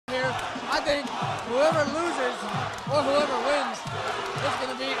think whoever loses or whoever wins is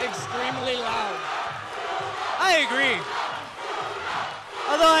going to be extremely loud. I agree.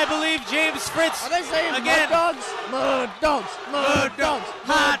 Although I believe James Fritz. Are they saying again, mud dogs? Mud dogs. Mud dogs.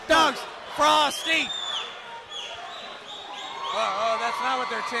 Hot dogs. Frosty. Oh, that's not what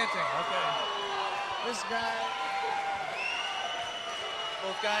they're chanting. Okay. This guy.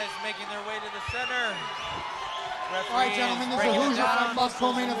 Both guys making their way to the center. All right, gentlemen, this is a Hoosier Fight Club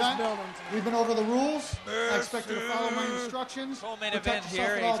co-main event. We've been over the rules. I expect you to follow my instructions. Co-main Protect event yourself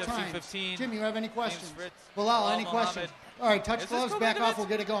here, at all HFC times. 15. Jim, you have any questions? Fritz, Bilal, Bilal any Mohammed. questions? All right, touch gloves, back off, we'll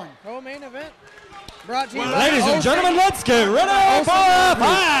get it going. Co-main event. Brought to you by Ladies and gentlemen, let's get ready for a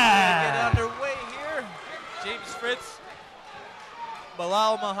fight. Get underway here. James Fritz,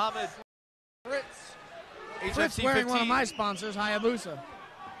 Bilal Mohammed. Fritz. HFC Fritz wearing 15. one of my sponsors, Hayabusa.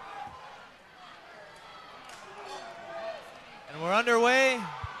 And we're underway.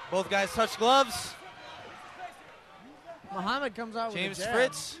 Both guys touch gloves. Mohammed comes out James with a jab.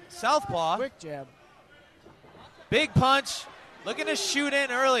 Fritz, southpaw. Quick jab. Big punch. Looking to shoot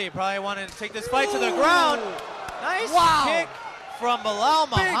in early. Probably wanted to take this fight to the ground. Nice kick from Bilal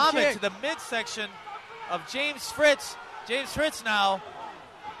Mohammed kick. to the midsection of James Fritz. James Fritz now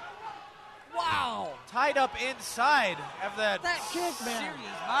Wow. tied up inside after that kick, man.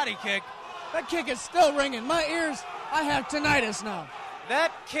 serious body kick. That kick is still ringing. My ears, I have tinnitus now.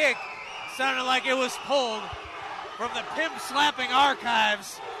 That kick sounded like it was pulled from the pimp slapping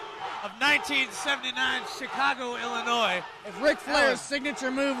archives of 1979 Chicago, Illinois. If Ric Flair's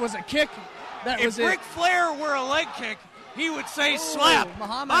signature move was a kick, that If was it. Ric Flair were a leg kick, he would say slap.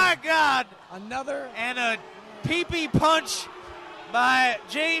 Muhammad. My God. Another. And a pee-pee punch by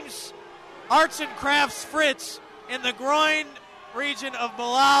James Arts and Crafts Fritz in the groin region of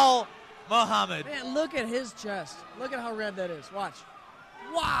Bilal Mohammed. Man, look at his chest. Look at how red that is. Watch.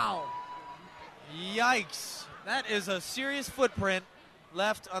 Wow. Yikes. That is a serious footprint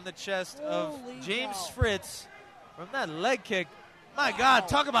left on the chest of Holy James cow. Fritz from that leg kick. My God,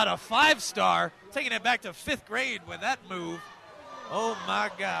 talk about a 5-star. Taking it back to 5th grade with that move. Oh, my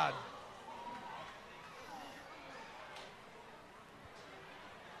God.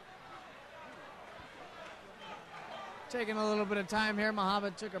 Taking a little bit of time here.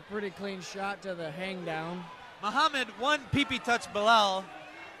 Mohammed took a pretty clean shot to the hang down. Mohammed, one pee-pee touch Bilal,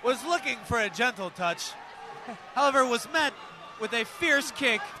 was looking for a gentle touch. However, was met with a fierce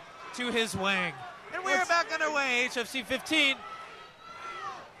kick to his wang. And we're back underway, HFC 15.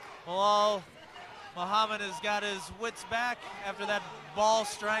 Bilal Mohammed has got his wits back after that ball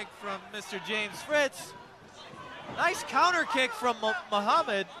strike from Mr. James Fritz. Nice counter kick from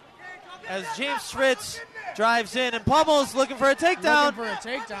Mohammed as James Fritz drives in, and Pommel's looking for a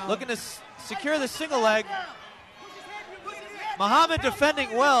takedown. Looking to secure the single leg. Mohammed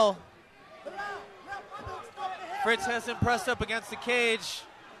defending well. Fritz has him pressed up against the cage.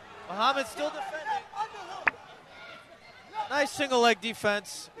 Mohammed still defending. Nice single leg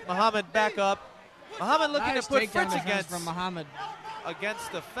defense. Mohammed back up. Mohammed looking Nice to put takedown Fritz defense from Mohammed.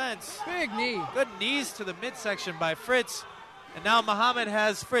 against the fence. Big knee. Good knees to the midsection by Fritz. And now Mohammed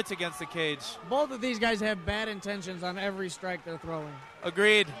has Fritz against the cage. Both of these guys have bad intentions on every strike they're throwing.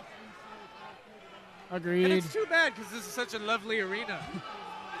 Agreed. Agreed. And it's too bad because this is such a lovely arena.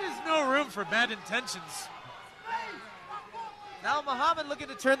 There's no room for bad intentions. Now Mohammed looking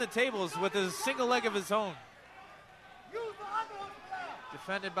to turn the tables with a single leg of his own.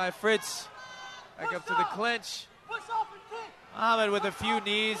 Defended by Fritz. Back up to the clinch. Mohammed with a few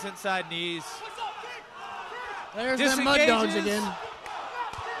knees, inside knees. There's the mud dogs again.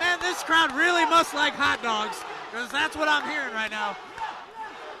 Man, this crowd really must like hot dogs, because that's what I'm hearing right now.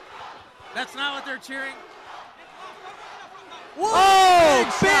 That's not what they're cheering. Whoa, Oh,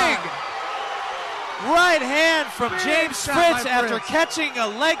 big shot. right hand from James shot Fritz by after Fritz. catching a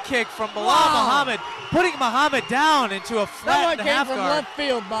leg kick from Bilal Wow. Mohammed, putting Mohammed down into a That flat one and a came half from guard. left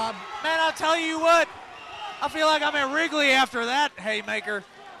field, Bob. Man, I'll tell you what, I feel like I'm at Wrigley after that haymaker.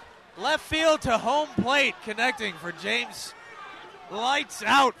 Left field to home plate connecting for James. Lights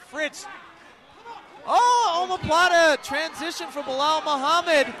out, Fritz. Oh, omoplata transition from Bilal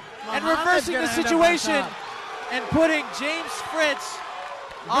Mohammed and Mohammed's reversing gonna the end up on situation top. and putting James Fritz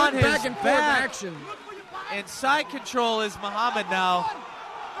on Good his back and forth back. action. And side control is Mohammed now.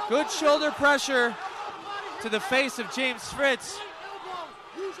 Good shoulder pressure to the face of James Fritz.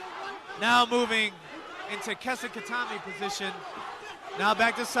 Now moving into Kesekatami position. Now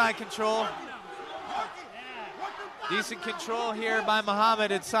back to side control. Decent control here by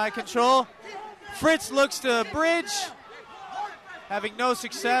Mohammed at side control. Fritz looks to bridge, having no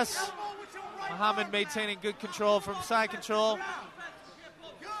success. Mohammed maintaining good control from side control.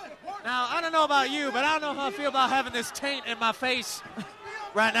 Now, I don't know about you, but I don't know how I feel about having this taint in my face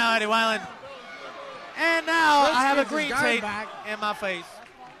right now, Eddie Weiland. And now Fritz I have a gets his green guard taint back. in my face.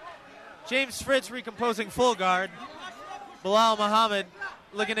 James Fritz recomposing full guard. Bilal Muhammad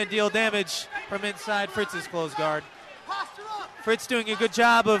looking to deal damage from inside Fritz's closed guard. Fritz doing a good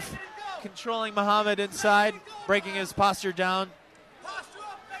job of controlling Muhammad inside, breaking his posture down.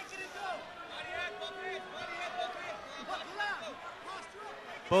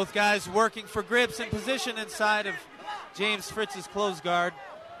 Both guys working for grips and position inside of James Fritz's closed guard.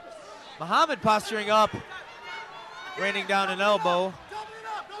 Muhammad posturing up, raining down an elbow.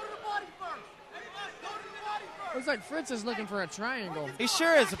 Looks like Fritz is looking for a triangle. He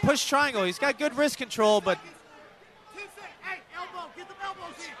sure is, a push triangle. He's got good wrist control, but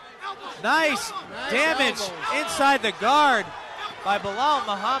nice damage elbows. inside the guard by Bilal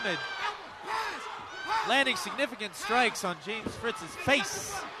Muhammad. Landing significant strikes on James Fritz's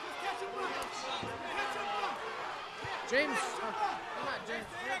face.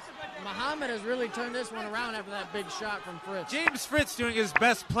 Muhammad has really turned this one around after that big shot from Fritz. James Fritz doing his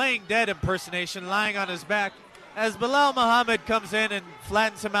best playing dead impersonation, lying on his back, as Bilal Muhammad comes in and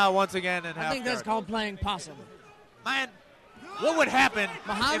flattens him out once again in half I think that's guard. called playing possum. Man, what would happen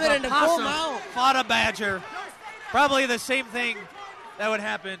Muhammad if in a the full possum mount. fought a badger? Probably the same thing that would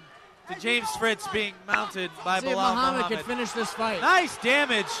happen to James Fritz being mounted by See if Bilal Muhammad Muhammad. could finish this fight. Nice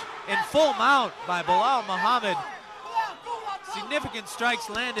damage in full mount by Bilal Muhammad. Significant strikes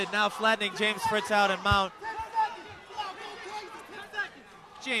landed, now flattening James Fritz out in mount.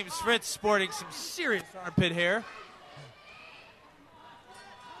 James Fritz sporting some serious armpit hair.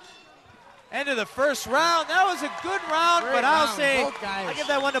 End of the first round. That was a good round, Great but I'll round, say both guys. I give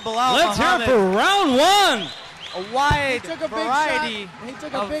that one to Bilal Let's hear it Muhammad. for round one. A wide Took a big variety shot. He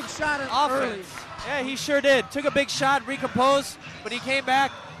took a of big shot early. offense. Yeah, he sure did. Took a big shot, recomposed, but he came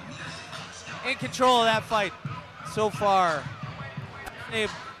back in control of that fight so far. Hey,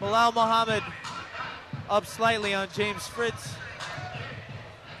 Bilal Muhammad up slightly on James Fritz.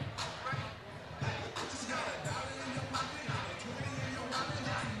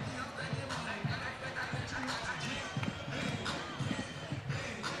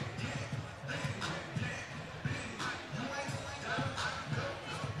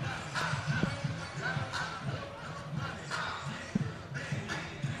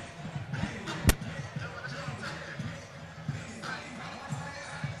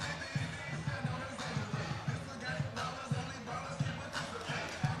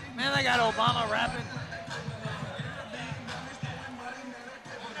 Man, they got Obama rapping.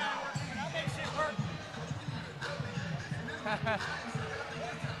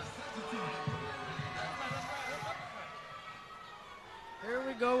 Here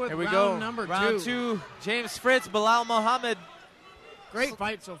we go with Here we round go. number Round two. James Fritz, Bilal Muhammad. Great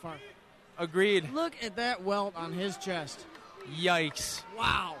fight so far. Agreed. Look at that welt on his chest. Yikes.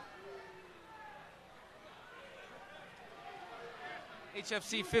 Wow.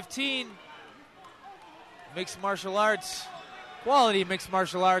 HFC 15. Mixed martial arts. Quality mixed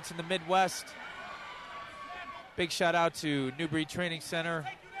martial arts in the Midwest. Big shout out to New Breed Training Center,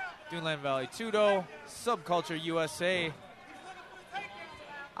 Duneland Valley Tudo, Subculture USA,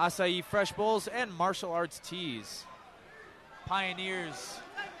 Acai Fresh Bowls, and Martial Arts Tees. Pioneers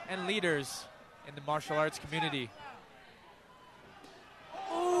and leaders in the martial arts community.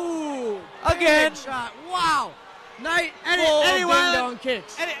 Ooh. Again. Big shot. Wow. Night. Eddie Ding Weiland. dong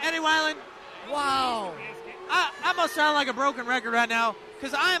kicks. Eddie Weiland, Wow. I must sound like a broken record right now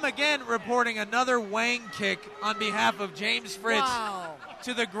because I am again reporting another Wang kick on behalf of James Fritz Wow.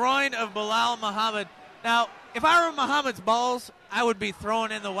 to the groin of Bilal Muhammad. Now, if I were Muhammad's balls, I would be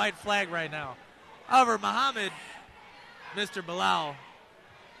throwing in the white flag right now. However, Muhammad, Mr. Bilal,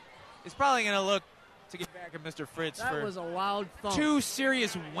 is probably going to look to get back at Mr. Fritz That for was a loud thump. two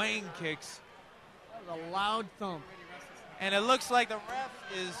serious Wang kicks. That was a loud thump. And it looks like the ref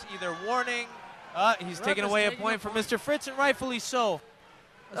is either warning. He's Ref taking is away a taking point a from point. Mr. Fritz, and rightfully so.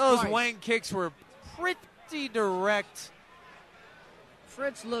 That's Those twice. Wang kicks were pretty direct.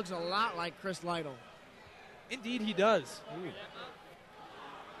 Fritz looks a lot like Chris Lytle. Indeed, he does.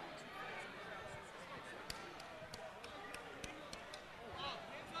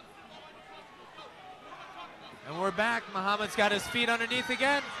 And we're back. Muhammad's got his feet underneath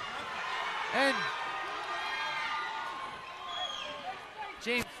again. And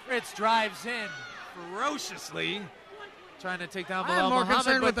James Fritz drives in ferociously, trying to take down Bilal I'm more Muhammad.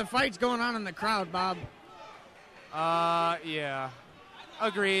 concerned with but- the fights going on in the crowd, Bob. Yeah.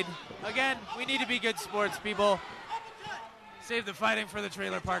 Agreed. Again, we need to be good sports people. Save the fighting for the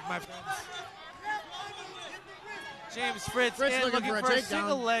trailer park, my friends. James Fritz Fritz in, looking looking for for a a takedown.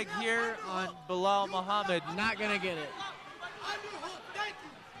 single leg here on Bilal Mohammed. Not gonna get it.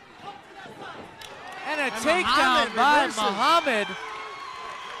 And a And takedown Mohammed by reverses. Mohammed.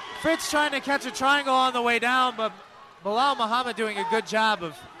 Fritz trying to catch a triangle on the way down, but Bilal Mohammed doing a good job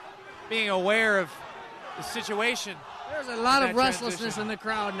of being aware of the situation. There's a lot of That restlessness transition. in the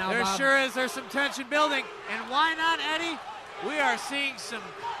crowd now, There Bob. sure is. There's some tension building. And why not, Eddie? We are seeing some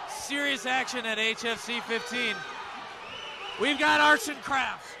serious action at HFC 15. We've got arts and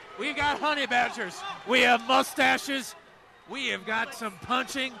crafts. We've got honey badgers. We have mustaches. We have got some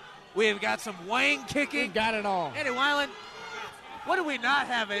punching. We have got some wang kicking. We've got it all. Eddie Weiland, what do we not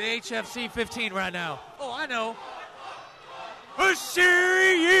have at HFC 15 right now? Oh, I know. A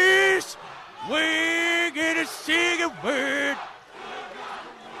serious wing and a singing word.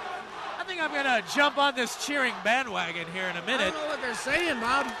 I think I'm going to jump on this cheering bandwagon here in a I minute. don't know what they're saying,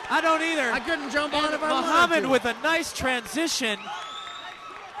 Bob. I don't either. I couldn't jump on And if I wanted Mohammed to. with a nice transition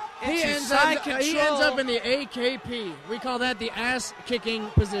He into ends, side up, control. he ends up in the AKP. We call that the ass-kicking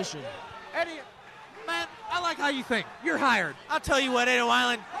position. Eddie, man, I like how you think. You're hired. I'll tell you what, Eddie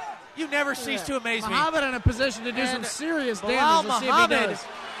Weiland, you never cease to amaze me. Mohammed in a position to do some And serious Bilal damage. Let's see if he Mohammed does.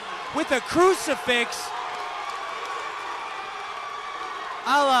 with a crucifix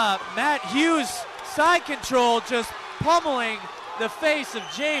a la Matt Hughes side control, just pummeling the face of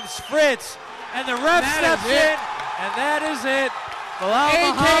James Fritz. And the ref That steps is it. in, and that is it. Bilal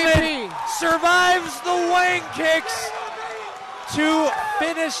AKP. Mohammed survives the wang kicks to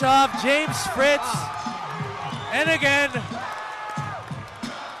finish off James Fritz. And again,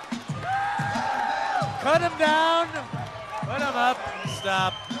 cut him down, put him up,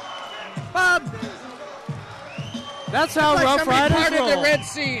 stop. Bob, That's how like Rough somebody Riders parted the roll. Red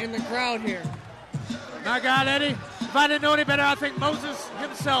Sea in the crowd here. My God, Eddie, if I didn't know any better, I think Moses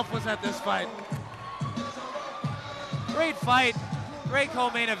himself was at this fight. Great fight, great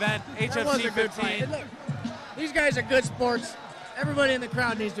co-main event, That was HFC a good 15. fight. And look, these guys are good sports. Everybody in the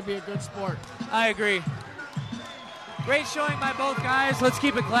crowd needs to be a good sport. I agree. Great showing by both guys. Let's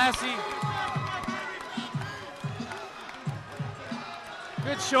keep it classy.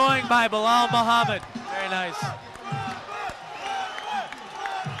 Good showing by Bilal Mohammed. Very nice.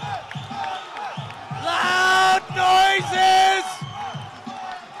 Loud noises!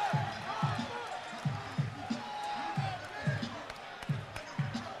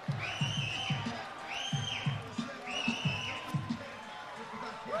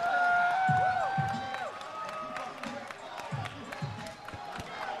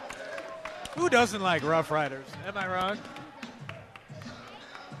 Who doesn't like Rough Riders? Am I wrong?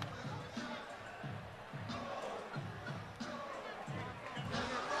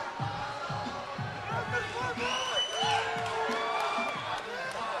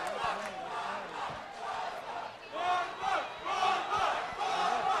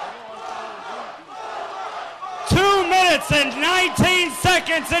 And 19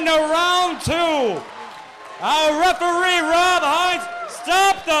 seconds into round two. Our referee, Rob Hines,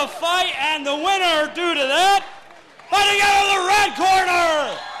 stopped the fight, and the winner due to that, fighting out of the red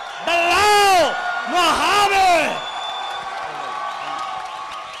corner, Bilal Mohammed.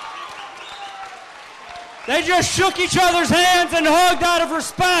 They just shook each other's hands and hugged out of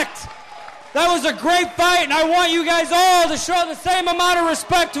respect. That was a great fight, and I want you guys all to show the same amount of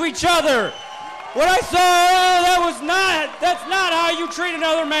respect to earlier other. What I saw, that's not how you treat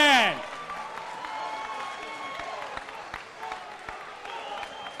another man.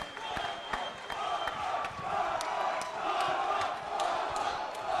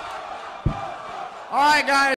 All right, guys.